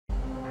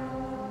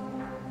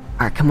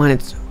Alright, come on,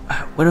 it's...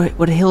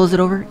 what hill is it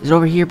over? Is it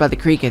over here by the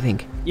creek, I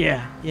think?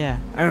 Yeah.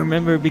 I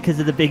remember because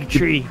of the big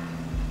tree.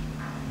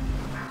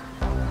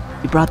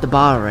 You brought the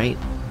bottle, right?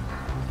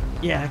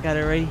 Yeah, I got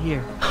it right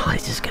here. Oh,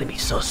 this is gonna be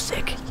so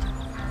sick.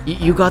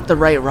 You got the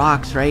right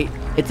rocks, right?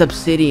 It's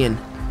obsidian.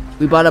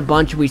 We bought a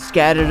bunch, we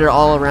scattered it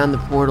all around the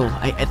portal.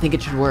 I think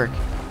it should work.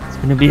 It's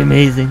gonna be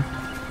amazing.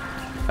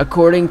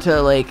 According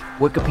to, like,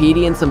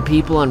 Wikipedia and some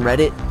people on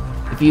Reddit,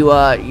 if you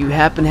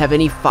happen to have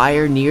any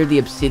fire near the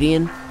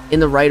obsidian in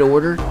the right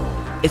order,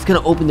 it's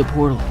gonna open the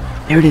portal.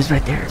 There it is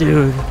right there.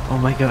 Dude, oh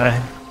my god.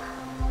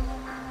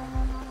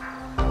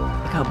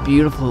 Look how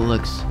beautiful it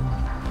looks.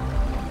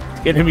 It's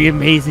gonna be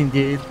amazing,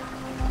 dude.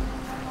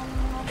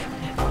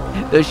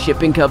 The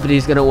shipping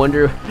company's gonna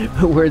wonder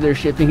where their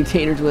shipping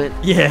containers went.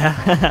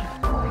 Yeah.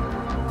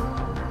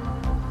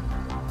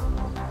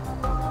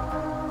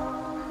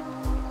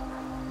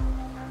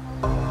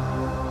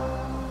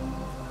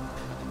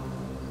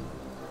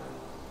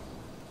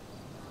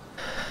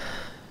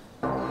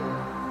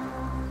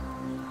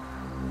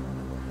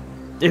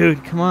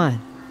 Dude, come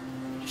on.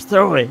 Just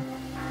throw it.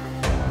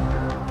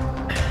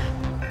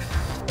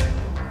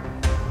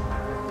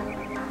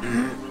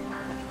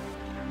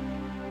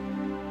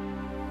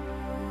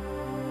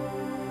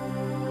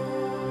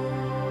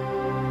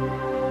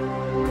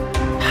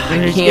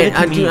 I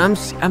can't, dude,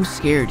 I'm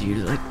scared,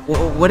 dude. Like,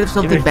 what if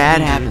something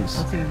bad happens?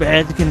 Something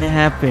bad's gonna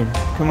happen.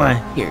 Come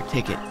on. Here,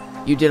 take it.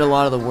 You did a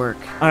lot of the work.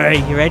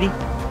 Alright, you ready?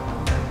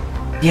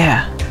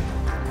 Yeah.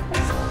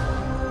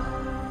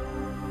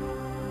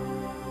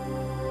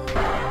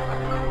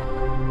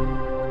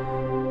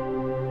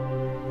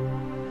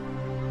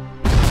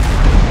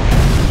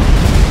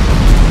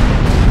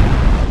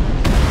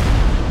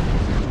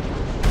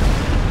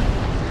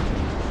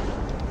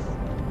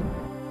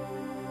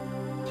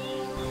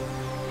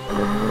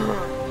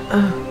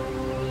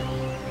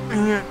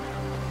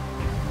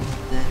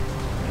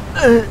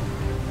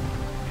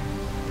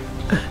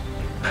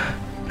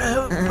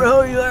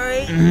 Bro, you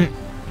alright?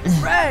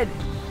 Red!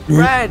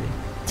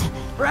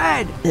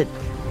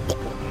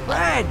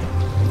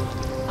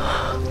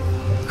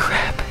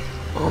 Crap.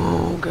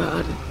 Oh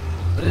god.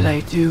 What did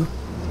I do?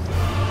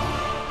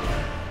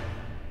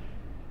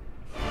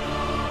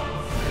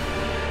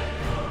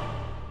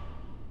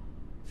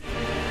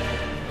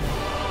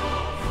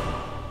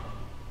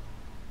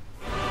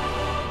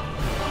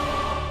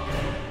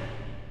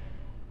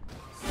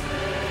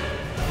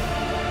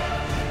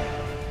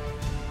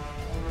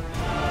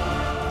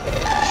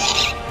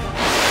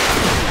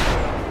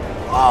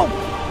 Oh,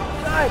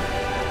 God!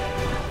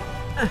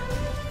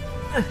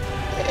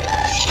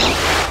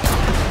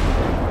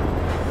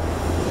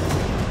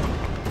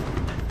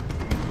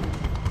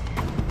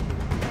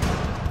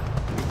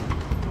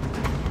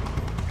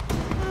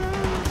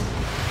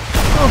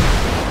 Oh,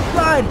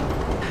 God!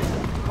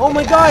 Oh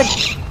my God!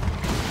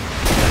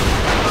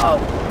 Oh!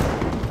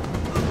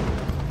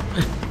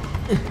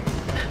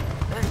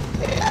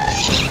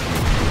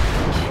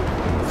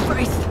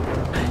 Christ!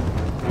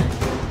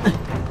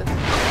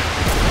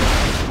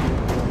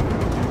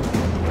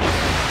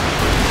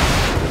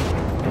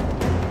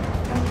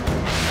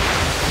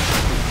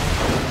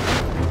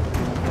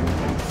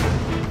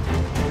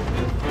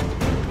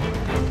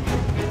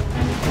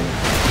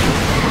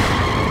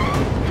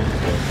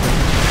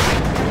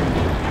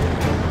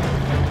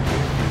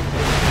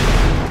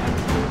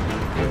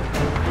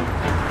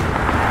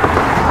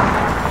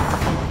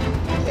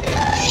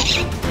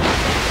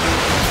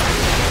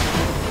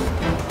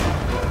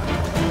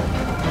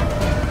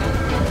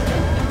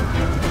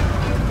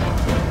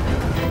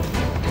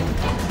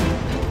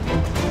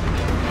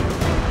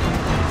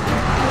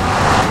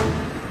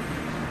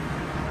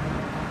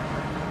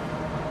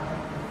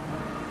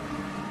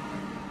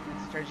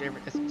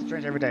 It's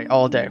strange every day,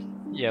 all day.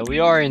 Yeah, we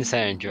are in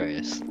San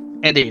Andreas.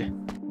 Indeed.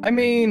 I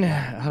mean,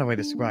 how do I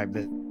describe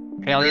this?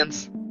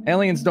 Aliens?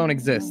 Aliens don't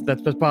exist.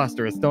 That's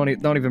preposterous. Don't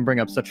even bring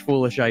up such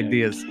foolish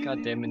ideas.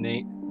 God damn it,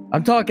 Nate.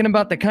 I'm talking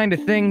about the kind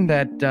of thing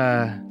that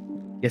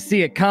you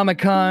see at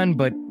Comic-Con,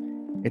 but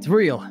it's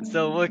real.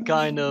 So what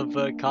kind of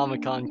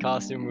Comic-Con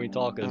costume are we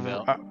talking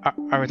about? Are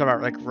we talking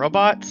about like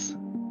robots?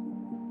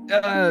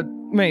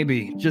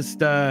 Maybe.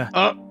 Just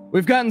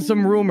we've gotten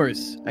some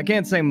rumors. I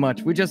can't say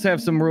much. We just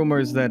have some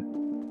rumors that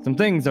some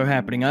things are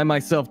happening. I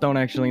myself don't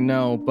actually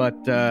know, but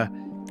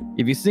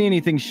if you see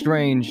anything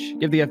strange,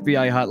 give the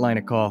FBI hotline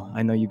a call.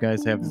 I know you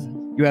guys have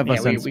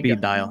us on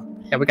speed dial.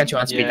 Yeah, we got you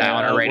on speed dial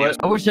on our radio.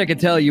 I wish I could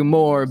tell you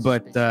more,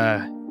 but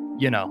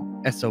you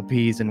know,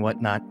 SOPs and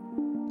whatnot.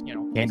 You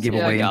know, Can't give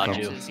Yeah, away I got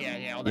info.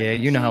 you. Yeah,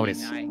 you know how it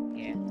is.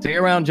 See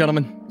you around,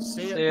 gentlemen.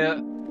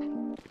 Yeah.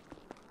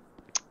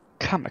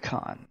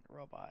 Comic-Con.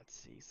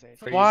 Robots, he said.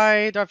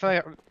 Why do I feel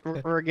like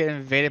we're getting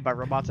invaded by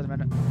robots in a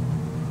minute?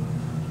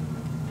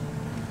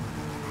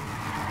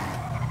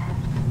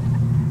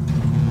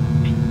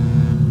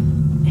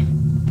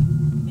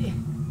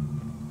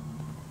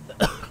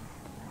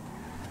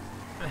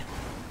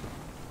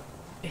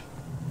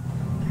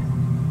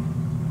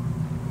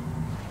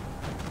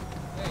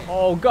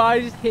 Oh, God, I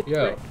just hit.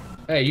 Yo,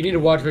 hey, you need to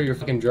watch where you're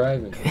fucking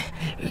driving.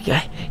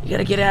 You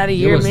gotta get out of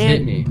You here, almost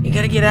hit man. me. You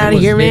gotta get out of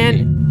here,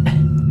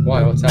 man.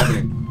 Why? What's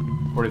happening?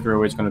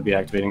 43 is going to be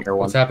activating Air 1.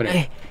 What's happening?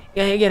 You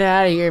gotta get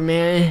out of here,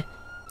 man.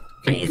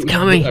 He's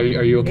coming. Are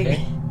you okay?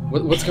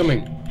 What's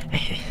coming?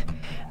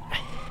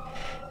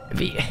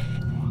 Have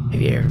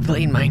you ever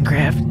played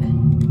Minecraft?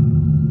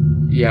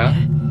 Yeah.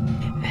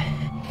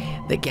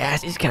 The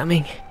gas is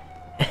coming.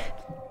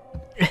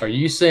 Are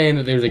you saying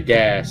that there's a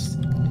ghast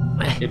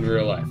in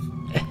real life?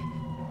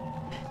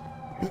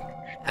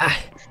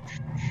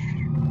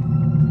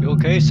 You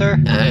okay, sir?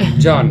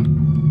 John,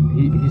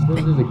 he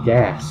says there's a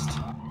ghast,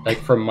 like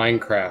from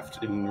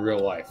Minecraft in real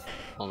life.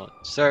 Hold on.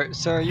 Sir,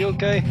 are you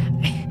okay?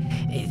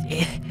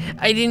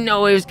 I didn't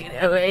know it was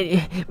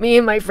gonna. Me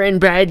and my friend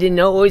Brad didn't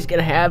know what was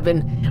gonna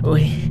happen.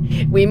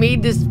 We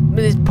made this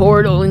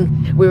portal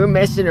and we were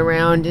messing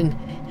around and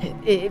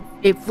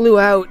it flew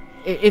out.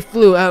 It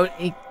flew out.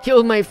 It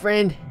killed my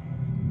friend.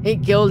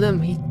 It killed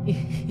him.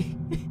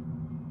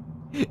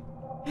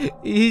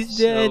 He's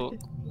dead.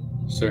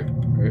 Sir,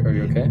 are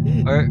you okay?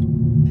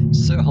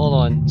 So hold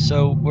on.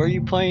 So were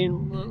you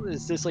playing?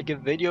 Is this like a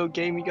video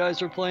game you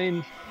guys are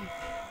playing?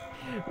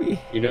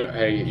 You know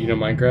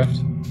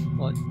Minecraft?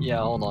 What? Yeah.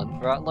 Hold on.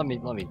 Right. Let me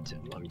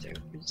do.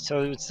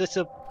 So is this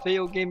a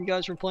video game you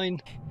guys were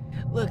playing?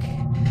 Look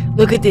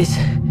at this.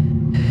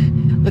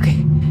 Look.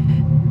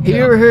 Have you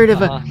ever heard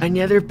of a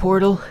Nether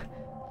Portal?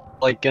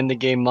 Like in the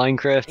game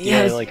Minecraft?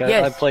 Yes, Yeah. Like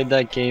yes. I played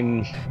that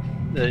game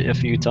a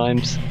few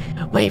times.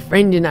 My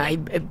friend and I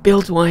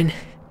built one.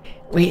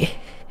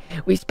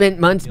 We spent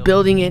months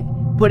building it,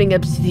 putting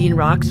obsidian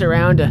rocks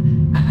around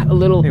a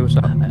little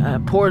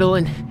portal,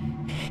 and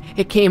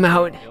it came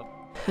out.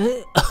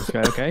 This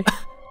guy okay?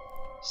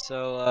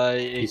 So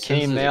it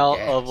came out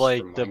of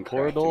like the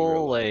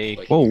portal,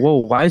 like. Whoa,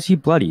 why is he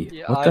bloody?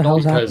 Yeah, What the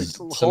hell's happening?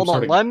 Hold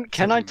on,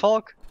 can I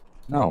talk?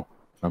 No.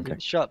 Okay.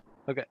 Shut up.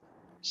 Okay.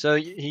 So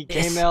he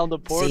came out of the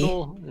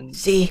portal.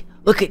 See,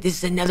 look at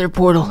this is another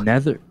portal.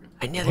 Nether.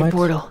 A Nether What?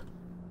 portal.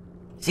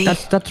 See?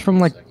 That's from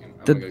like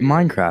the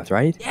Minecraft,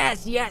 right?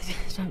 Yes.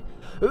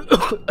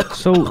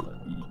 So.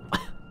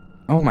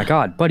 Oh my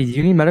God, buddy, do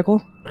you need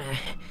medical?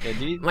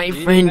 My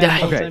friend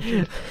died.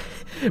 Okay.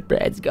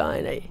 Brad's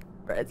gone.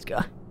 Brad's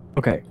gone.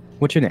 Okay.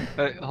 What's your name?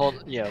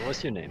 Yeah.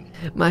 What's your name?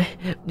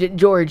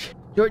 George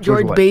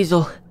what?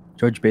 Basil.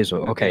 George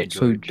Basil. Okay.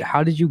 George. So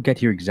how did you get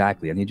here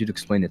exactly? I need you to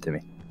explain it to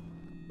me.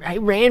 I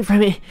ran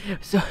from it.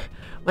 So,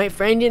 my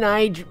friend and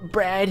I,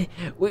 Brad,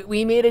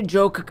 we made a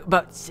joke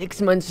about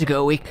 6 months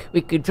ago. We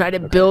could try to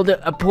build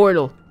a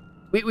portal.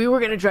 We were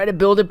gonna try to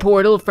build a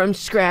portal from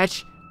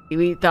scratch.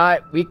 We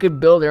thought we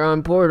could build our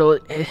own portal,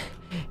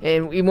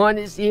 and we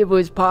wanted to see if it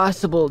was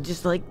possible,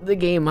 just like the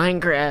game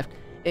Minecraft.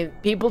 And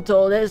people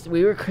told us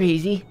we were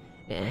crazy.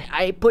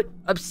 I put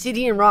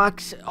obsidian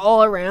rocks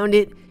all around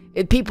it,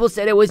 and people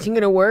said it wasn't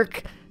gonna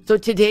work. So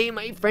today,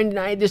 my friend and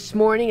I, this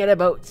morning at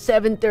about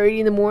 7:30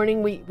 in the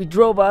morning, we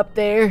drove up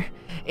there,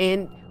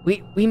 and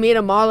we made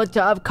a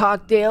Molotov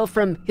cocktail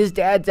from his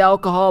dad's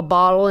alcohol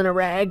bottle in a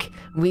rag.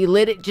 We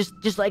lit it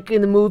just like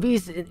in the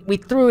movies. We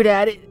threw it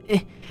at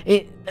it.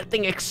 That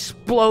thing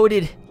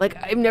exploded. Like,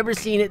 I've never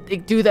seen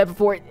it do that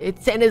before.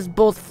 It sent us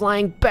both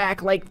flying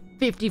back like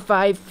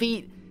 55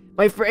 feet.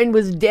 My friend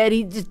was dead.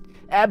 He just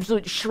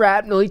absolute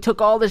shrapnel. He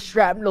took all the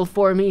shrapnel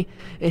for me.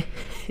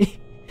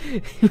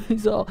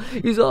 He's all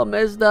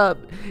messed up.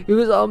 He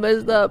was all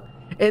messed up.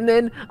 And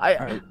then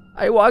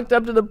I walked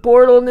up to the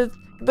portal, and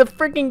the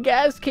freaking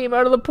gas came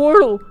out of the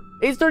portal.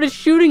 They started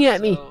shooting at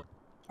me.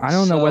 I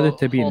don't know whether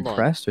to be hold on,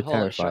 impressed or hold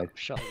on, terrified.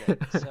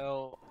 okay.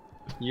 So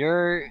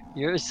you're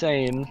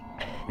saying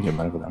We get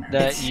medical down here.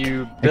 that you Hey,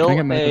 can I built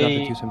get medical down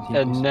to 217,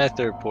 a please?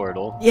 nether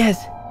portal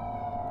Yes.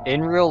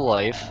 in real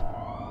life,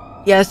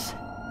 Yes.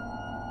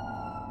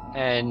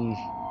 and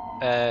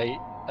a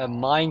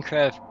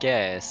Minecraft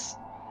gas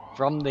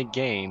from the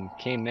game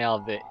came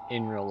out of it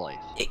in real life.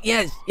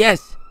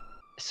 Yes.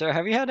 Sir,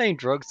 have you had any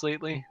drugs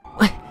lately?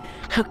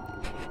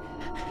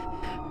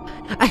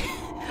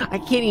 I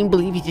can't even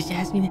believe you just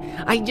asked me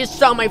that. I just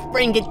saw my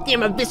friend get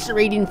damn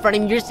eviscerated in front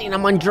of me. You're saying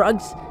I'm on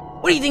drugs?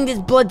 What do you think this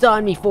blood's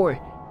on me for?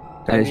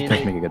 That does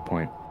make a good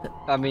point.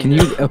 I mean, Can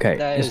you? Okay,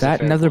 that is is a that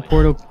fair Nether point.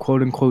 portal,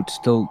 quote unquote,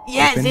 still?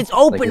 Yes, open? it's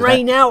open Like, is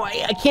right that- now. I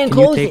can't Can you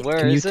close take? it. Where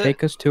Can you is it?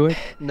 take us to it?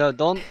 No,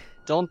 don't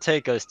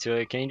take us to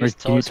it. Can you Or just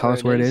can you tell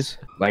us where it is?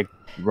 Like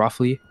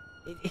roughly?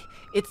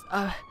 It's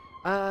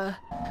the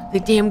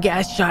damn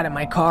gas shot at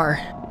my car.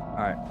 All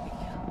right,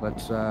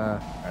 let's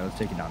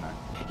take it down there.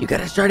 You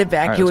gotta start let's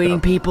evacuating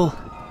go. people.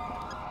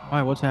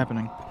 Why? What's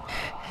happening?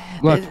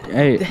 Look,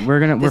 hey, we're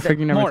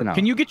figuring Mort, everything out.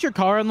 can you get your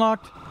car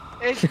unlocked?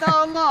 It's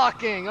not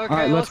unlocking. Okay, All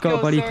right, let's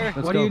go, buddy. Sir.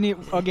 Let's what go. do you need?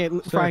 Okay,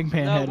 frying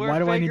pan No, head. we're Why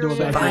do I need to figuring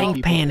it evacuate out. Frying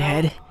people? pan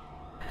head.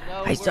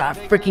 No, I saw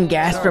we're freaking figuring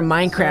gas it from out.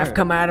 Minecraft Sir.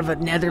 come out of a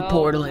nether No,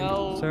 portal and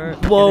no. Sir,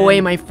 blow get away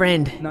in. my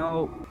friend.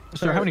 No.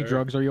 Sir, how many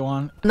drugs are you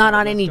on? Not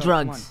on Let's any go,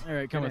 drugs. All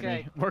right, come with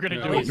Okay. me. We're gonna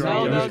No, do no, a drug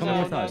no, test. no, He's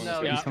coming with no, us.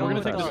 no, He's he's coming We're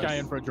with gonna take us. this guy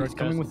in for a drug He's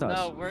coming test. with us.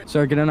 No, we're-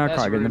 Sir, get in our That's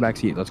car. Get in the rude. back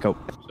seat. Let's go.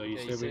 So you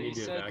Okay, said so we you need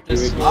to said evacuate.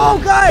 this-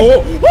 Oh god!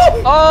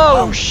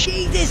 Oh,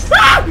 Jesus!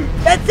 Ah!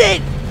 That's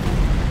it!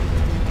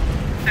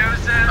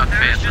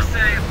 There's just a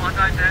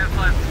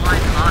unidentified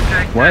flying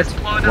object. What?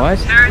 What?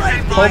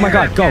 Oh my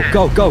god, go,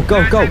 go, go,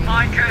 go, go.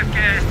 Minecraft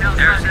gas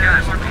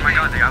downstairs. Oh my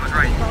god, the guy was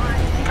right.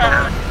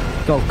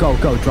 Go, go,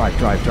 go, drive,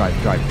 drive,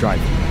 drive, drive,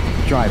 drive.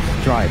 Drive,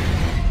 drive.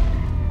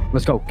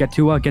 Let's go. Get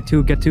to,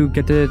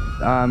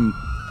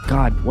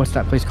 God, what's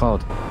that place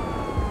called?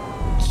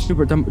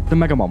 The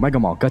Mega Mall, Mega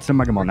Mall. Get to the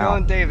Mega Mall now. We're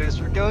going Davis.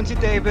 We're going to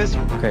Davis.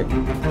 Okay.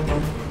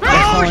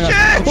 Oh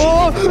shit!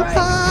 Go,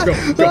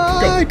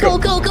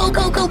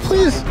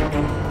 please.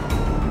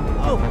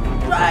 Oh,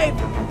 drive!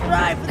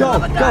 For the Go,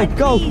 love of God,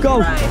 go, please,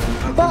 go. drive.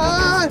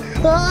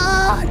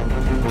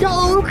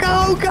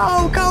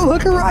 Go,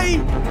 look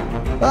right.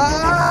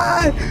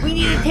 We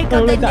need to take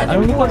out that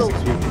Nether Portal.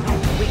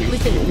 Wait,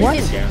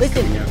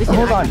 listen.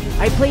 Hold on.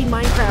 I played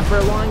Minecraft for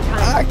a long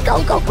time.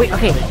 Go. Wait,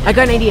 okay, I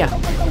got an idea.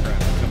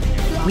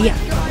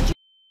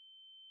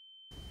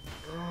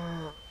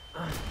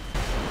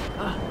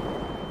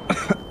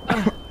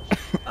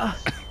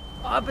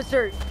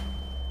 Officer!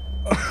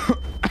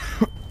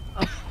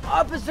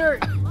 Officer!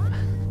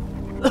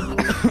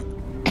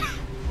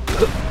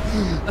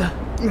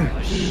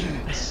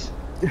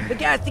 The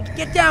gas,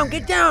 get down!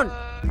 Get down.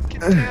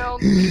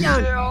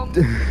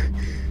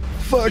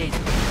 Fuck.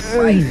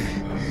 Christ.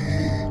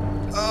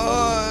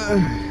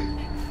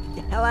 Get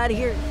the hell out of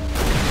here!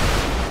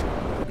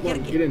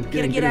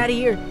 Get out of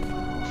here!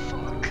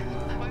 Fuck.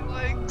 My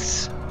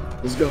legs.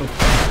 Let's go.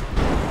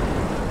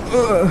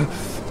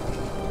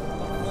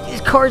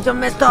 These cars are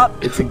messed up!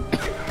 It's a...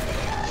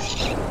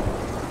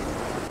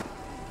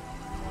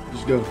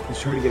 Let's go.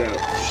 Let's try to get out.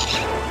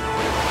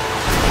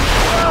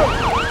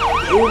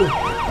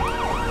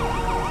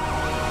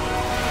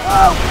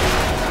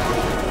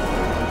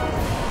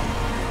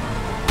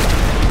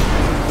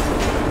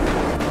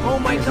 Oh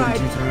my god!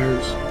 Two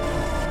tires.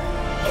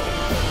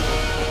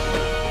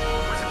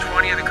 What's a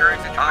 20 of the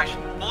current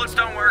situation? Bullets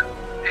don't work.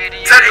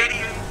 88. Is that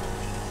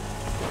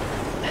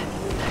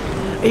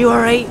 88? Are you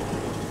alright?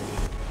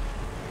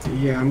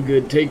 Yeah, I'm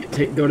good.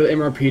 Go to the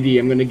MRPD.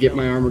 I'm gonna get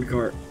my armored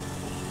car.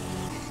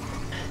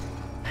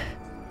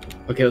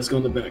 Okay, let's go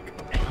in the back.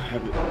 I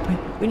have it.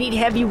 We need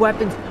heavy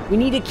weapons. We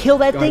need to kill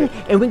that Got thing, it.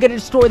 and we gotta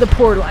destroy the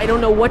portal. I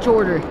don't know which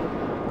order.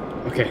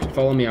 Okay,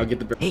 follow me. I'll get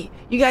the. Hey,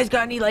 you guys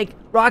got any, like,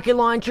 rocket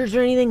launchers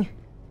or anything?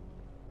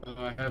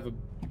 I have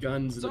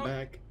guns in the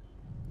back.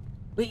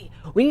 We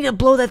need to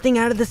blow that thing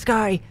out of the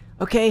sky,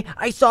 okay?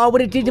 I saw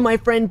what it did to my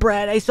friend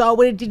Brad. I saw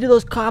what it did to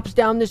those cops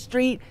down the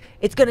street.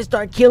 It's gonna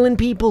start killing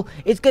people.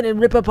 It's gonna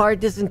rip apart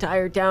this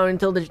entire town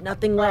until there's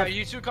nothing left. Alright,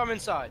 you two come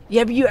inside.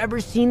 Have you ever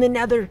seen the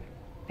Nether?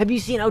 Have you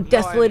seen how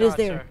desolate it is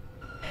there?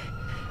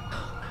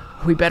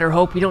 We better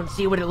hope we don't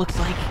see what it looks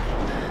like.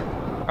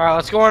 Alright,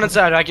 let's go on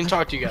inside. I can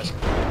talk to you guys.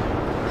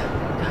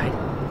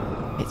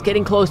 God, it's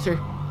getting closer.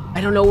 I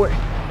don't know where.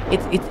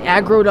 It's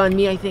aggroed on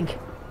me. I think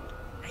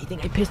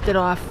I pissed it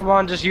off. Come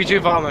on, just you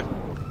two follow me.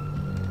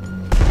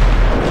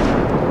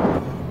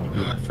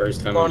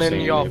 First time Go I'm on in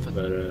seeing the it, office.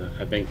 but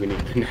I think we need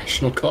the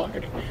National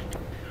Guard.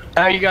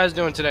 How are you guys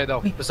doing today, though?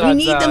 We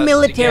need the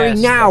military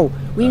now.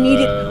 We need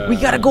it. We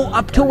gotta go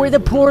up to where the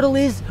portal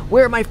is,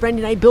 where my friend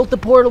and I built the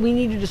portal. We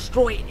need to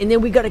destroy it, and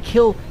then we gotta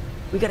kill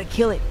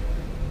it.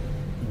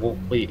 Well,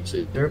 wait,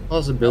 is there a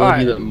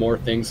possibility that more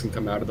things can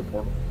come out of the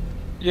portal?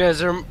 Yeah, is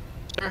there...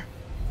 Sir?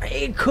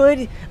 It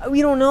could.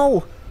 We don't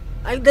know.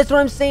 That's what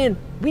I'm saying.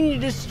 We need to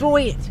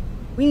destroy it.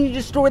 We need to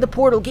destroy the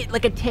portal. Get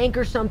like a tank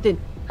or something.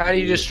 How do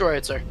you destroy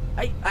it, sir?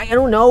 I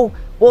don't know.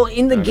 Well,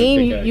 in the Diamond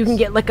game, pickaxe. you can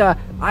get like a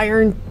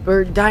iron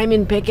or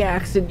diamond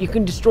pickaxe, and you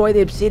can destroy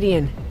the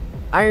obsidian.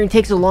 Iron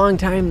takes a long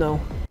time, though.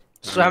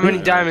 So how many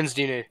diamonds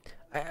do you need?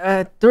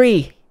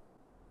 3.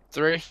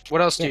 3?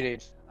 What else do you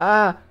need?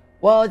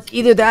 Well, it's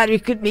either that or you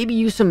could maybe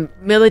use some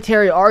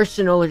military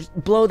arsenal or just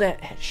blow that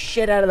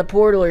shit out of the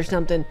portal or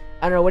something.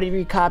 I don't know, whatever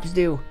you cops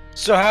do.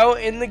 So how,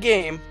 in the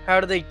game,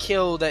 how do they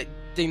kill that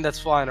thing that's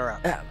flying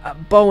around? A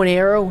bow and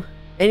arrow?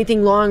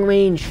 Anything long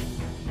range.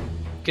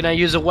 Can I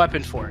use a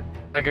weapon for it?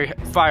 Like a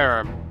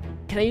firearm?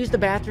 Can I use the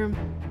bathroom?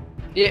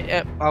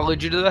 Yeah, I'll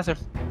lead you to the bathroom.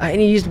 I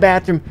need to use the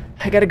bathroom.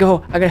 I gotta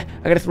go. I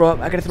gotta throw up.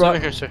 I gotta throw Over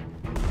up. here, sir.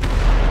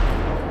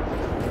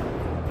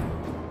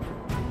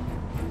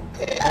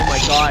 Oh my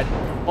god.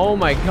 Oh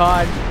my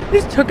god.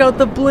 This took out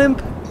the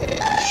blimp.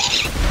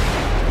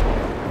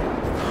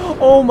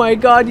 Oh my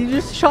god, you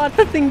just shot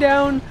the thing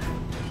down.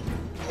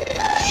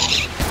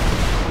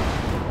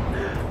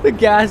 The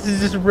gas is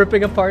just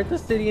ripping apart the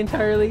city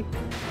entirely.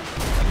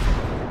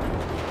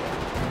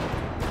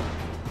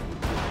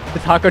 The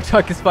taco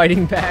truck is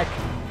fighting back.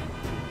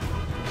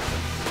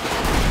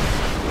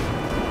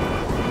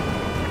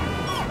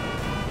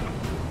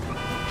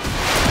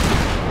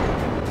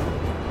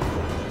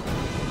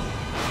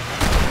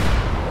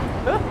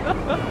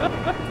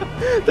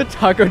 The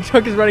taco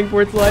truck is running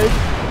for its life.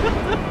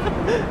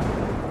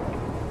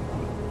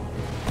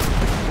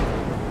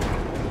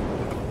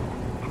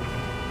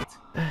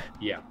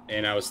 Yeah,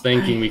 and I was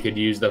thinking we could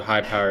use the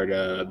high-powered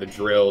the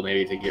drill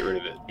maybe to get rid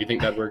of it. Do you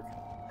think that'd work?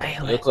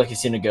 You look like you've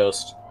seen a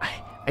ghost.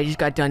 I just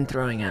got done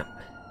throwing up.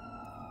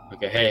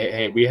 Okay,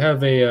 hey, we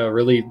have a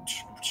really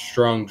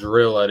strong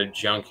drill at a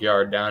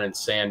junkyard down in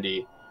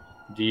Sandy.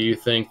 Do you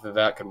think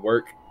that could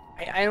work?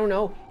 I don't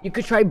know. You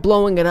could try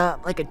blowing it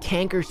up like a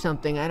tank or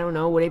something. I don't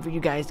know. Whatever you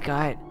guys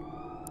got.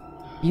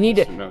 You need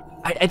to. No.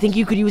 I think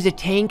you could use a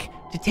tank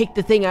to take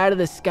the thing out of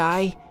the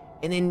sky,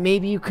 and then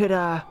maybe you could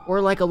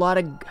or like a lot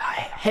of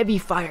heavy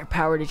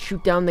firepower to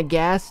shoot down the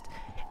ghast,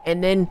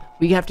 and then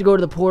we have to go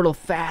to the portal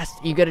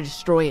fast. You gotta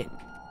destroy it.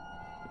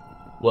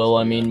 Well,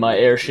 I mean, my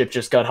airship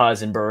just got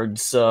Heisenberged,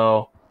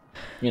 so,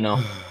 you know.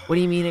 What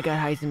do you mean it got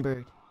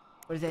Heisenberg?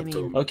 What does that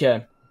mean?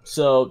 Okay,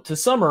 so to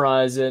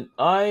summarize it,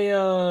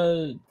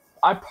 I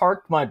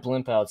parked my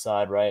blimp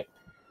outside, right?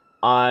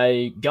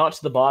 I got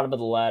to the bottom of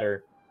the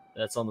ladder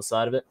that's on the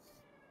side of it,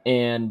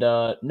 and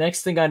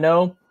next thing I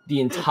know,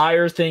 the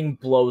entire thing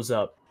blows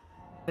up.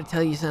 I'm gonna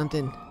tell you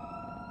something.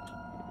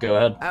 Go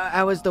ahead.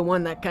 I was the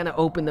one that kind of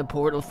opened the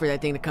portal for that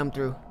thing to come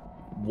through.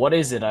 What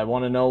is it? I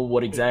want to know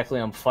what exactly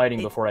I'm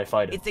fighting before I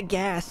fight it. It's a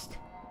ghast.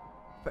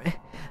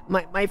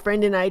 My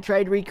friend and I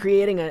tried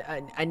recreating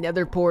a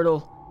Nether Portal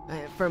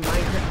from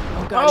Minecraft.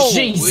 Oh God! Oh,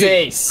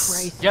 Jesus!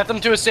 Christ. Get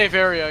them to a safe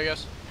area, I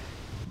guess.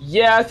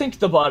 Yeah, I think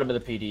the bottom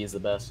of the PD is the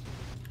best.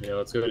 Yeah,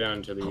 let's go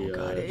down to the. Oh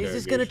God! Is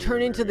this gonna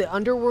turn into the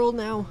underworld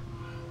now?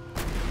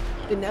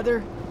 The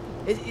Nether?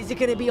 Is it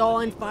gonna be all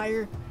on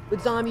fire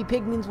with zombie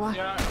pigments? Why?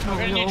 Yeah, I'm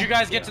gonna need you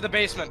guys to get to the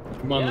basement.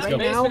 Come on, let's go.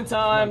 Basement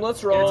time.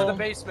 Let's roll. Get to the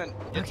basement.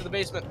 Get to the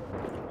basement.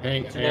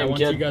 Hey, I want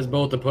you guys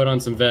both to put on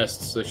some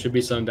vests. There should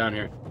be some down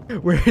here.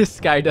 Where's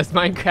Sky does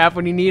Minecraft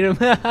when you need him?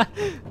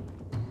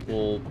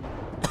 Well,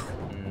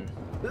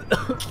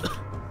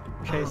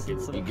 Chasing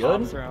some You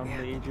good? cops around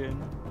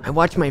Legion. I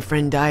watched my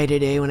friend die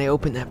today when I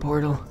opened that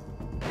portal.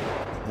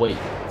 wait,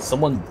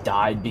 someone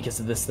died because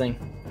of this thing?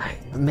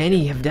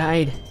 Many have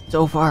died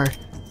so far.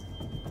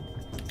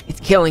 It's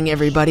killing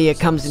everybody it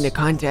comes into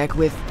contact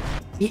with.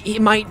 He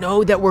might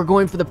know that we're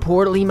going for the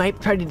portal. He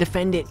might try to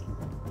defend it.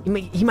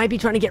 He might be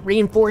trying to get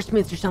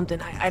reinforcements or something.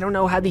 I don't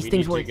know how these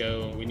things work.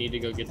 We need to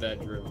go get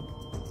that drill.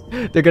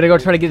 They're gonna go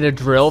try to get a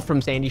drill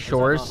from Sandy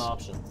Shores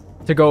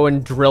to go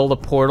and drill the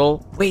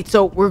portal. Wait,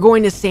 so we're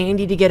going to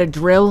Sandy to get a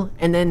drill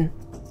and then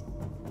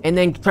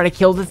try to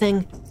kill the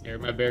thing? Here,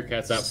 my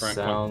Bearcat's out front.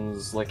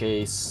 Sounds like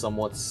a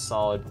somewhat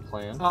solid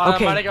plan.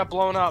 Okay. Might have got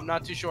blown up.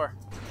 Not too sure.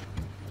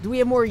 Do we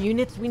have more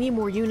units? We need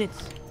more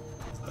units.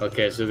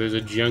 Okay, so there's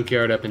a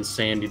junkyard up in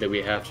Sandy that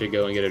we have to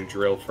go and get a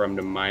drill from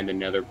to mine the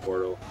Nether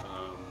Portal.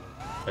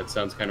 That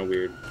sounds kind of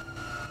weird.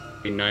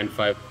 Be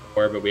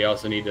 954, but we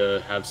also need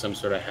to have some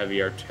sort of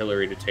heavy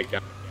artillery to take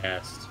down the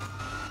Ghast.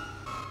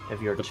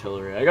 Heavy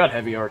artillery. I got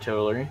heavy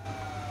artillery.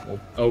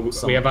 Oh,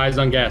 we have eyes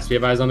on Ghast. We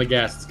have eyes on the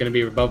Ghast. It's gonna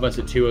be above us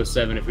at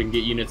 207. If we can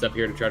get units up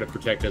here to try to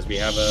protect us, we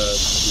have people.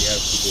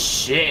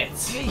 Shit!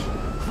 Hey,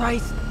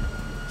 Christ!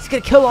 He's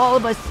gonna kill all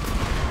of us.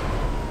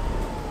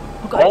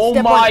 Oh, God,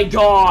 oh my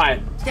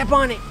God! Step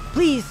on it,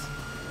 please.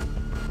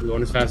 I'm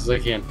going as fast as I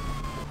can.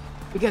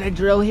 We got a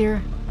drill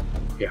here.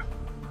 Yeah.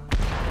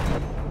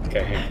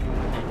 Okay. Hang on.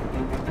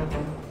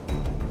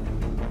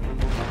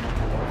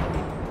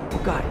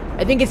 Oh God,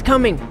 I think it's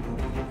coming. Yeah,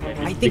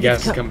 I the think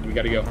gas is coming. We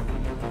gotta go.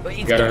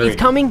 It's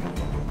coming.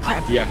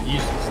 Crap. Yeah, you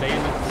stay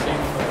in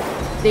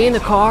the Stay in the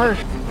car.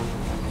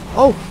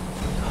 Oh.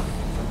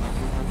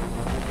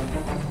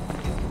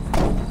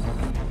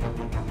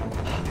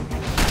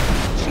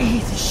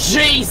 Jesus.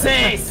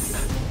 Jesus!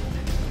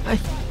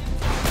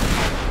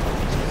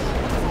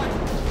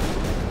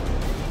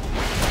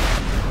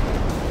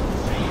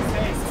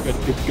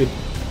 Good.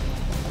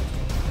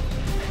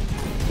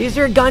 Is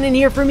there a gun in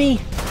here for me?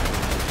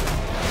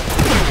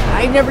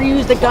 I've never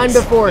used a gun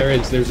before. There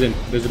is. There's a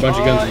bunch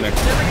of guns in there.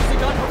 Never used a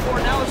gun before.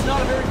 Now it's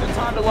not a very good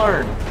time to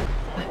learn.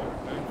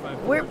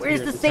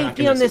 Where's the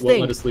safety on this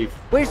thing? Let us leave.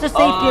 Where's the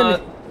safety on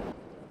this?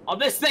 On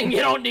this thing, you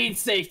don't need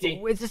safety.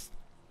 Where's this?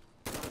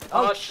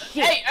 Oh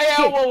shit! Hey,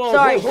 Shit. whoa,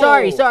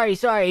 Sorry.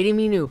 I didn't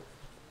mean to.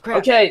 Crap.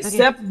 Okay,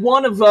 step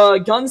 1 of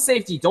gun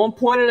safety. Don't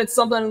point it at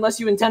something unless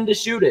you intend to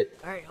shoot it.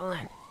 All right, hold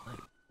on.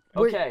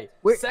 Okay.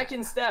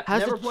 Second step,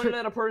 never point it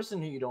at a person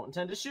who you don't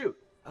intend to shoot.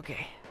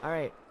 Okay. All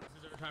right.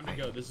 This is our time to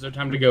go. This is our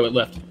time to go. It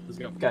left. Let's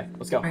go. Okay,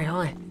 let's go. All right,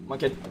 hold on. Come on,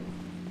 kid.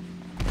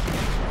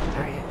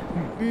 All right.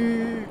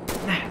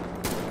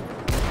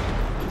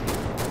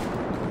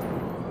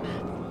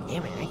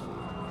 Damn it!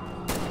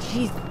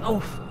 Jeez.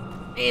 Oh.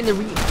 And the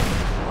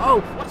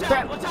Oh. Watch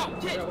crap. out! Watch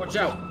out, kid! Watch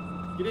out!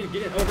 Get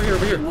in! Over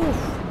here! Oof.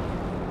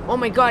 Oh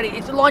my God!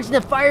 It's launching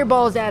the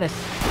fireballs at us.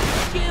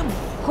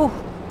 Whew.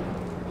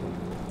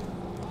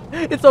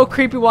 It's so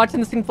creepy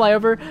watching this thing fly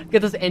over.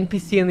 Get this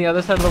NPC on the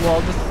other side of the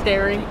wall just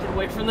staring. Get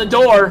away from the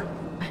door.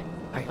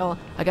 Alright, oh,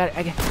 I got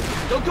it.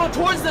 Don't go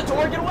towards the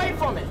door. Get away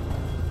from it.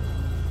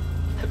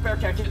 The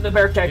Bearcat. Get the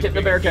Bearcat. Get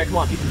the Bearcat. Come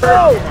on.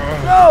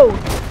 No!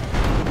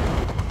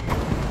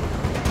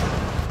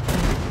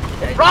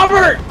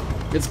 Robert!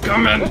 It's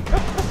coming!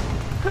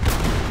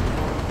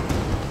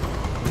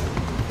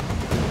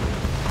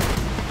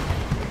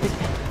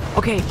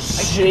 Okay,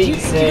 do you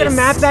got a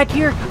map back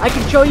here? I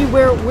can show you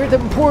where the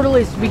portal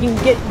is. We can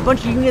get a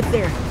bunch of units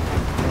there.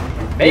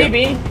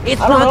 Maybe.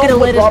 It's not gonna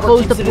let us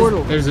close the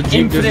portal. There's a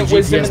Infinite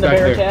wisdom GPS in the back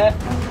there. Bearcat.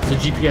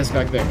 There's a GPS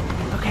back there.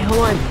 Okay, hold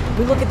on.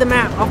 We look at the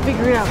map. I'll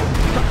figure it out.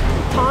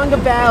 Tonga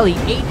Valley,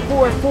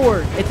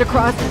 844. It's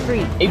across the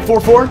street.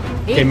 844?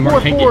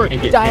 844,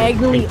 Hank it,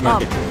 diagonally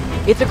mark up.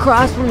 it. It's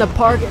across from the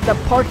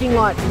parking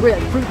lot where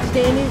that fruit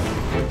stand is.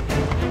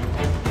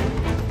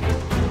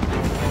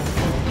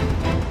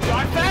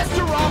 Drive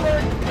faster,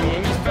 Robert!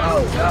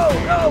 Go!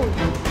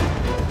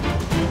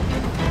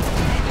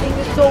 That thing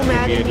is so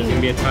mad at There's me.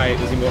 gonna be a tie.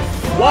 There's gonna be a...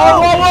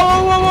 Whoa!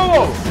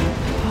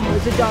 Oh,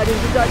 it's a dodge,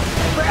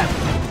 Crap!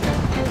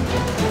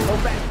 Go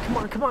back.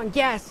 Come on,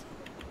 gas.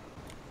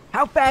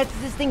 How fast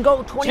does this thing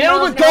go? 20 Tail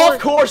miles the an hour?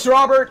 golf course,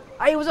 Robert!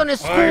 I was on a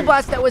school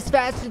bus that was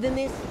faster than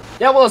this.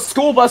 Yeah, well, a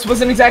school bus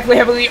wasn't exactly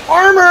heavily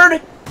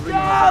armored!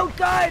 No,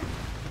 God!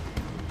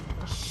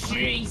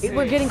 Jesus.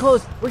 We're getting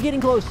close.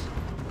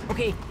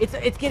 Okay,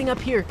 it's getting up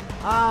here.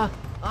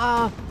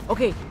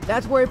 Okay,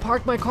 that's where I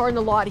parked my car in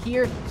the lot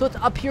here. So it's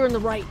up here on the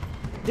right.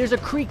 There's a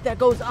creek that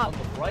goes up.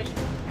 On the right?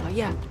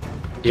 Yeah.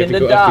 You have to Gonna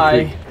go up the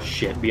die. creek.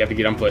 Shit, we have to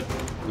get on foot.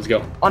 Let's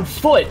go. On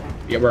foot?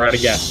 Yeah, we're out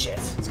of gas. Shit.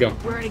 Let's go.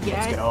 We're out of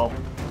gas. Let's go.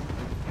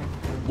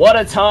 What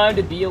a time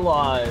to be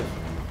alive.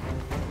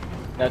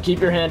 Now keep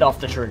your hand off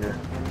the trigger.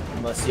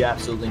 Unless you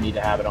absolutely need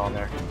to have it on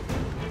there.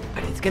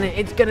 It's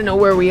gonna know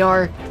where we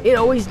are. It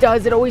always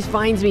does. It always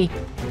finds me.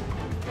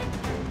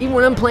 Even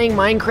when I'm playing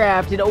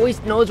Minecraft, it always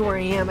knows where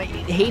I am. It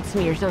hates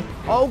me or something.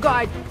 Oh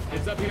God!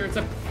 It's up here. It's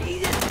up.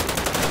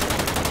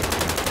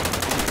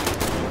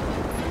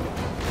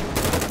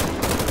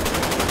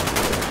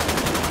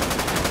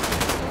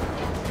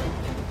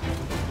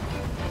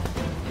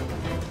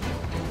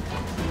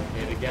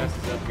 Okay, the gas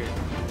is up here.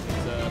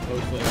 It's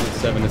postal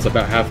 7. It's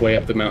about halfway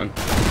up the mountain.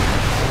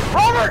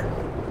 Robert!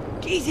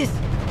 Jesus!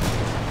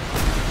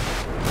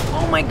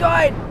 Oh my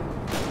God!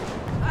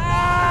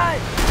 Ah!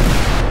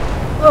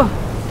 Oh!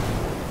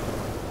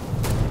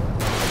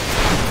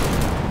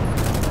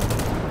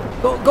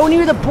 Go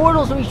near the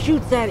portal so he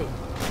shoots at it.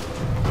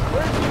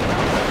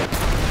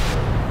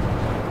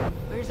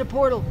 Where's the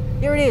portal?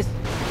 There it is.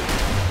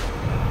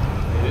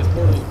 Hey, this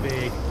portal's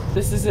big.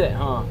 This is it,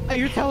 huh? Hey,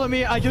 you're telling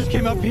me I just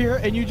came up here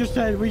and you just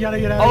said we gotta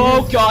get out of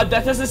Oh here? God,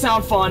 that doesn't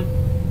sound fun.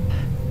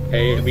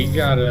 Hey, we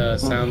got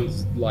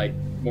sounds like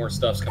more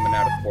stuff's coming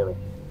out of the portal.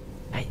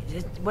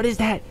 What is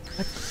that?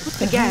 What's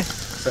the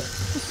gas? It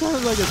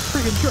sounded like a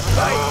freaking truck.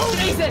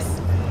 Jesus!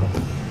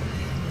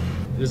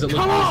 Does it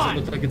Come on!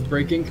 look like it's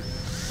breaking?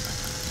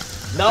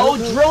 No,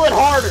 drill it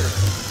harder.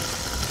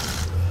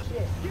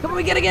 Come on,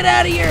 we gotta get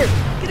out of here!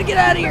 Gotta get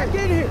out of here!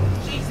 Get here!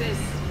 Jesus.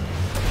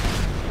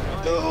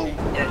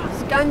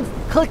 This gun's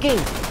clicking!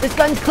 This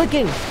gun's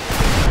clicking!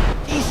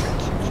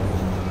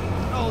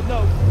 Oh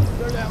no,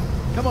 they're down.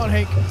 Come on,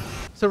 Hank.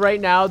 So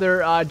right now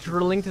they're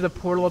drilling to the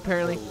portal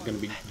apparently. It's gonna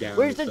be down.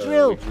 Where's the so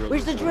drill? we drilled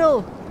Where's the it.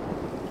 drill?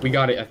 We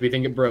got it. We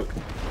think it broke.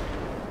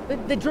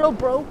 The drill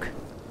broke.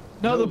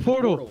 No, the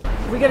portal.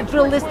 We gotta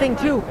drill this thing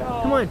too.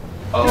 Come on.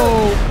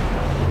 Oh.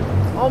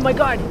 Oh my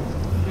God.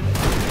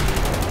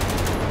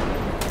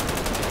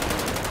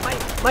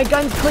 My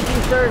gun's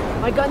clicking, sir.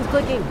 My gun's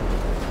clicking.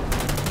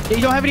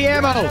 You don't have any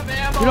ammo.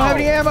 You don't have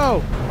any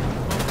ammo.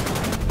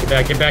 Get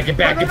back! Get back! Get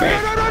back! Get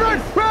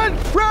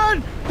back!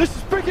 Run! This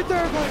is freaking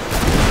terrifying.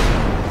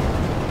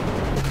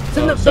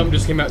 Something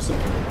just came out.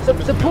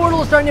 The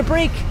portal is starting to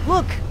break.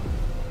 Look,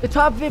 the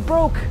top of it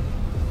broke.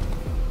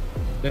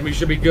 Then we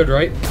should be good,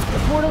 right?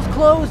 The portal's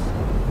closed.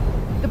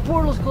 The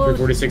portal's closed.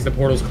 346. The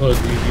portal's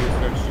closed. We need to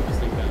start shooting this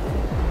thing down.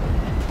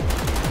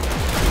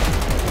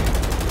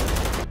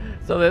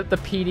 So the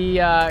PD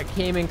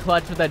came in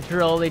clutch with that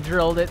drill. They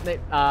drilled it. They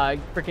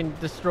freaking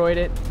destroyed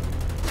it.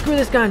 Screw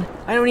this gun.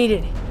 I don't need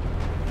it.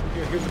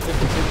 Here's the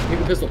pistol. Take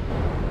the pistol.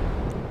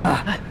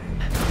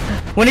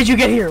 When did you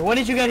get here? When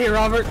did you get here,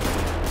 Robert?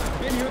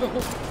 I've been here the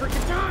whole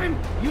freaking time.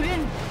 You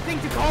didn't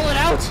think to call it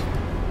out?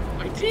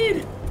 I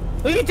did.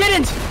 No, you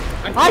didn't!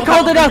 I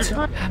called it out!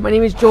 My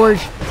name is George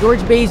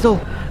Basil.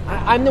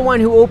 I'm the one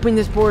who opened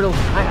this portal.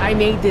 I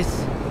made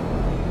this.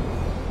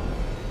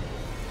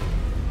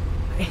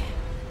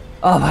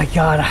 Oh my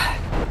God.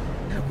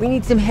 We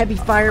need some heavy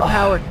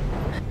firepower.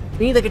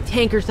 We need like a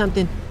tank or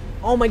something.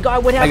 Oh my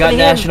God, what happened to him?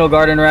 National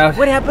Guard en route.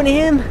 What happened to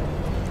him?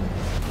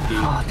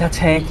 Oh, that's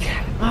Hank.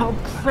 Oh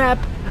crap.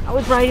 I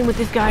was riding with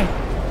this guy.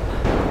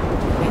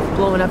 He's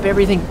blowing up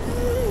everything.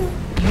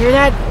 You hear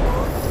that?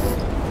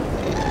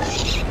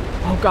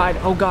 Oh God,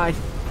 oh God.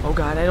 Oh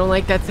God, I don't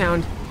like that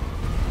sound.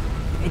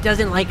 It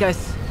doesn't like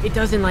us. It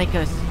doesn't like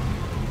us.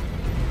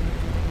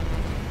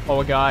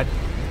 Oh God.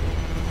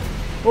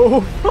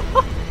 Oh.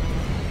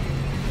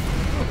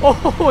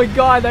 Oh my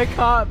God, that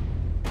cop.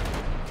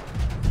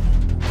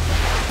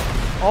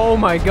 Oh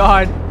my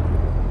God.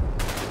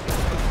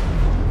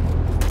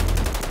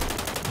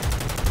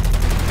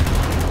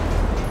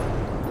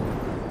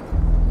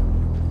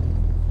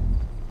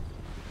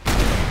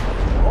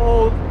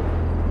 Oh.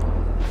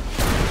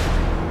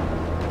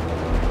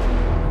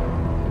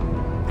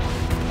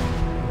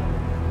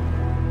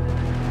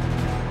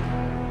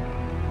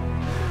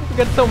 We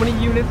got so many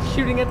units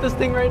shooting at this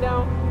thing right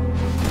now.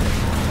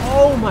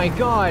 Oh my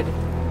God.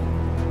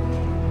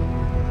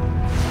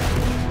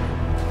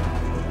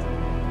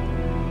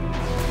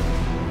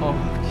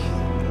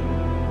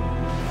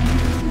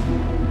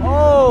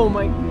 Oh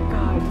my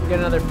god. We got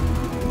another.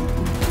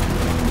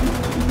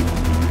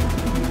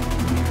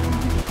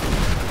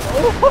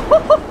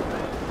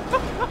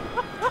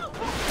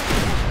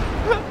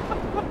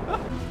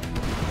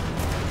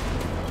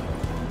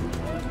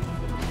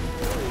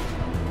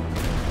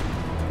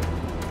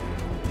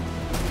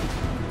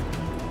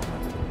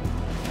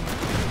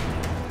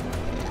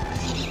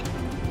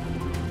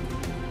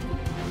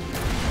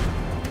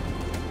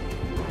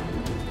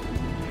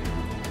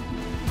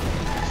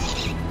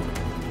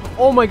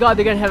 Oh my god,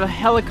 they're gonna have a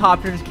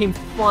helicopter just came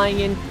flying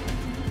in.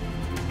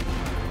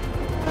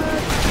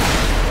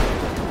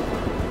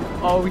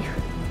 Oh, we...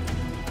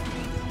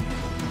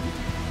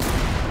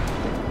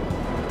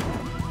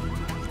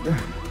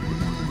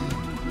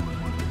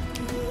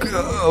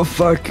 Oh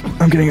fuck!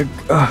 I'm getting a.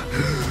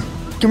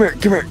 Come here!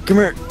 Come here! Come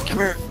here! Come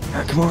here!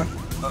 Come on!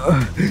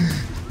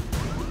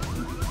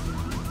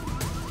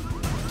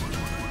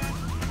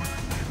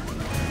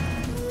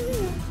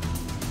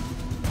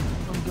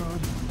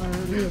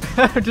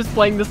 just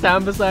playing the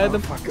sound beside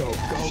them. Fuck! Go! Go!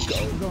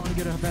 Go! Go! And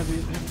get up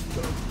heavy.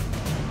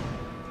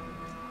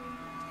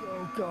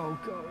 Go! Go!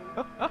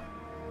 Go!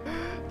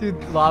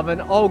 Dude,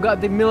 lava. Oh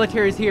god, the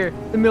military's here.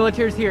 The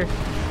military's here.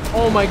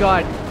 Oh my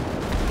god.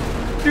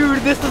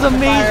 Dude, this is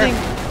amazing.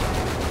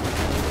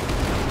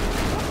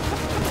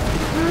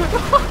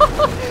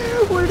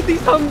 Where did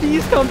these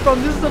Humvees come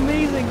from? This is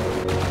amazing.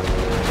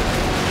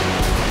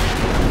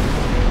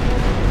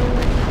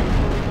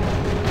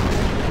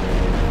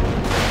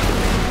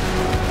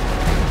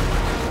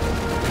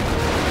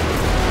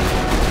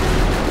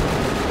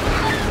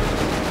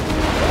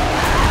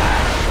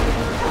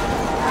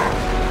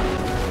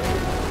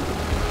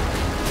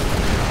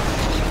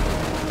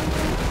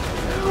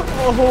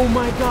 Oh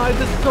my god,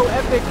 this is so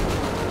epic!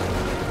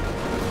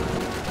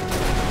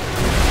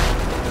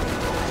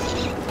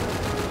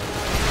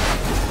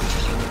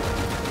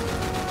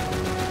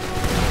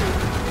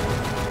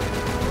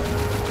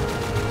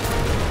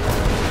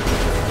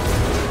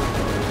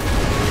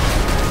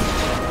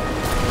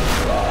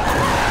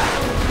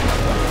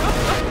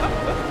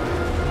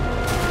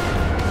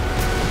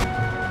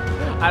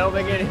 I don't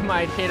think any of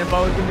my chain of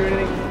bows can do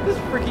anything. This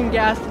freaking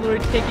gas is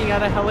literally taking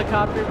out a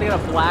helicopter. They got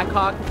a Black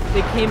Hawk.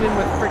 They came in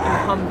with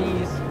freaking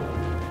Humvees.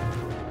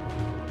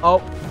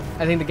 Oh,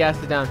 I think the gas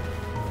is down.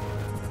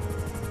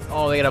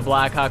 Oh, they got a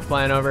Black Hawk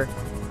flying over.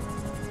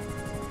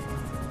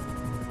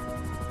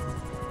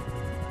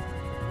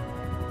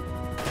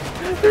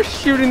 They're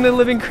shooting the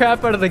living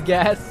crap out of the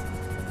gas.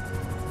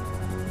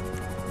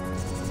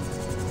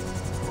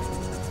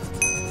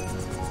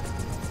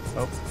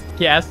 Oh,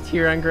 gas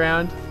here on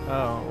ground.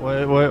 Oh,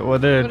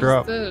 what did it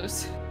drop? What is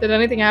this? Did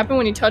anything happen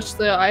when you touched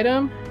the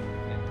item?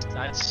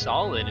 That's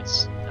solid.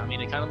 I mean,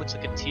 it kind of looks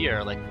like a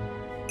tear. Like,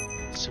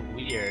 it's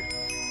weird.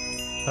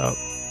 Oh.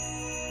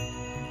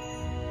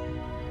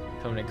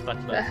 Coming to clutch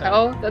that. The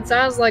hell? That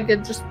sounds like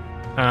it just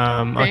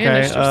Okay.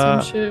 vanished or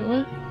some shit.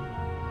 What?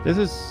 This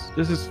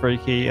is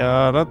freaky.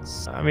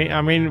 That's.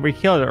 I mean, we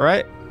killed it,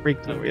 right?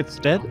 It's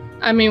dead.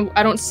 I mean,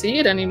 I don't see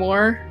it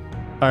anymore.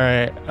 All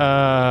right.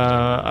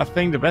 I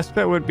think the best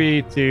bet would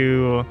be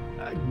to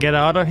get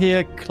out of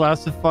here,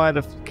 classify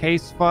the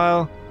case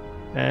file,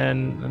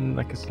 and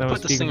like I said,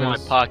 Put this thing in my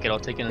pocket.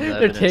 I'll take it as They're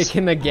evidence.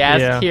 taking the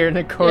gas here in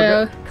the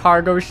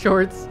cargo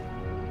shorts.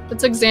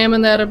 Let's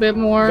examine that a bit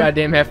more.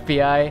 Goddamn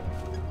FBI.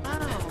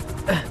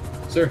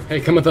 Sir, hey,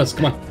 come with us.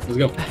 Come on, let's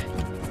go.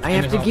 I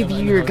have to give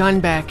you your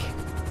gun back.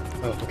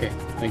 Oh, okay.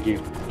 Thank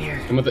you.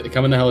 Here. Come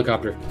in the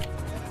helicopter.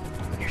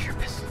 Here's your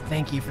pistol.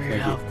 Thank you for your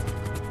help.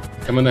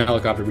 Come in the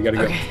helicopter. We gotta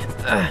go.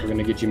 We're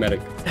gonna get you medic.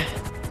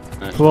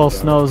 Who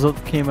else knows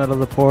what came out of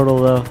the portal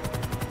though?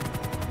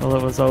 Well,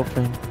 it was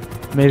open.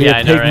 Maybe Yeah, a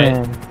I know, right?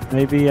 pigman.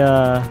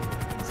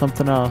 Maybe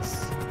something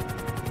else.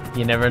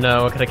 You never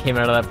know what could have came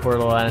out of that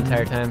portal that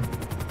entire time.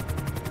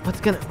 What's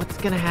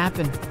gonna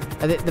happen?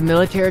 Are the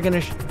military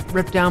gonna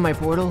rip down my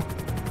portal?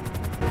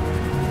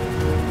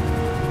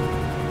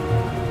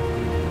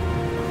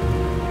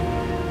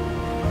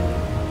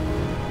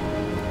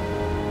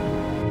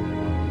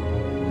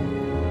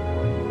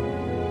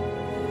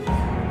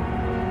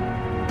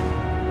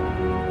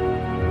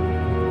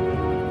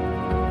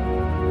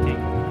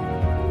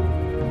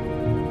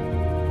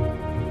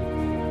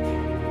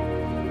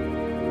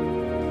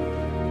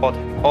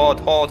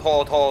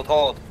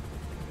 Hold.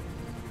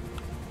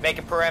 Make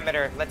a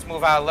perimeter. Let's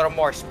move out a little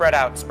more. Spread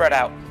out.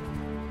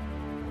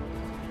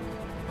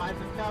 Find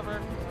some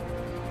cover.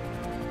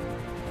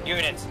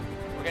 Units,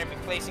 we're gonna be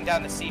placing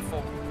down the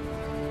C4.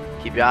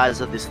 Keep your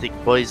eyes on this thing,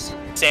 boys.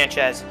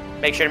 Sanchez,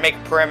 make sure to make a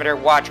perimeter.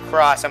 Watch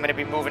cross. I'm gonna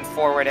be moving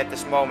forward at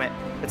this moment.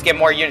 Let's get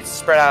more units to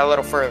spread out a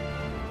little further.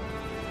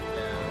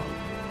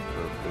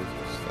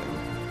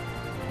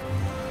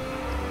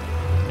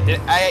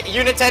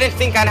 Units, I didn't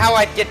think on how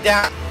I'd get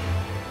down.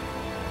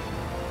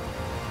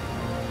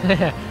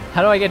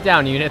 How do I get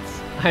down,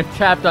 units? I'm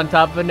trapped on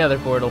top of a nether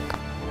portal.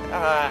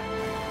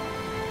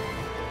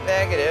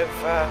 Negative.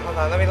 Hold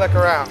on, let me look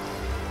around.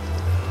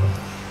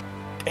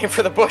 Aim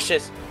for the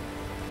bushes.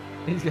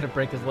 He's gonna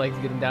break his legs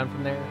getting down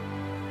from there.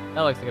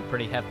 That looks like a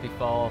pretty hefty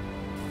fall.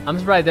 I'm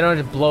surprised they don't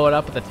just blow it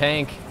up with a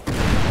tank.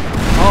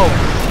 Oh,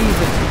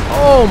 Jesus.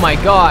 Oh my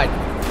god.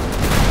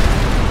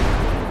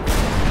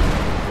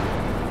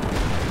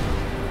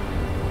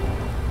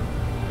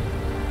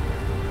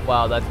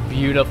 Wow, that's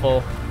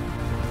beautiful.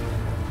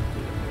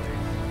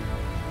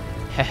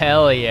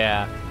 Hell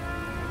yeah.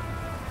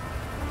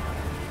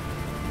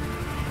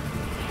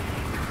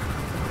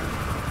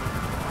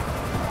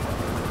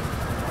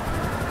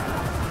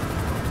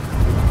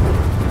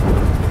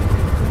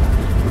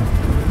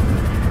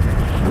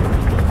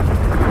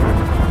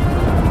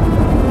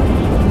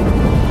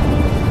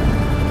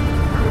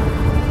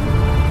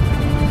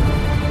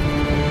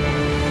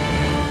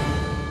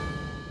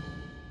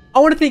 I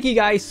want to thank you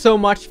guys so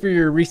much for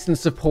your recent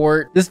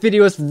support. This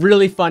video is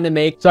really fun to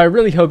make, so I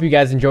really hope you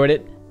guys enjoyed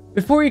it.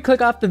 Before you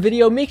click off the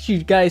video, make sure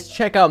you guys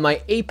check out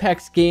my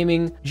Apex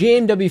Gaming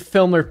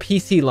jmwFILMS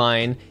PC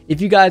line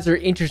if you guys are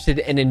interested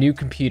in a new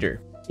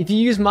computer. If you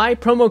use my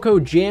promo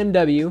code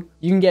JMW,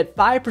 you can get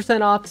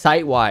 5% off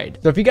site-wide.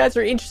 So if you guys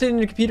are interested in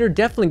a computer,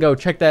 definitely go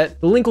check that.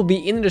 The link will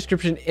be in the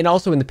description and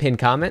also in the pinned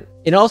comment.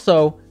 And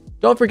also,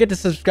 don't forget to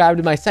subscribe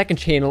to my second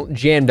channel,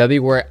 JMW,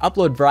 where I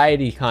upload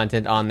variety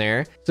content on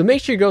there. So make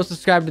sure you go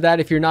subscribe to that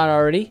if you're not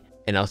already.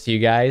 And I'll see you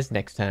guys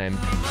next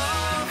time.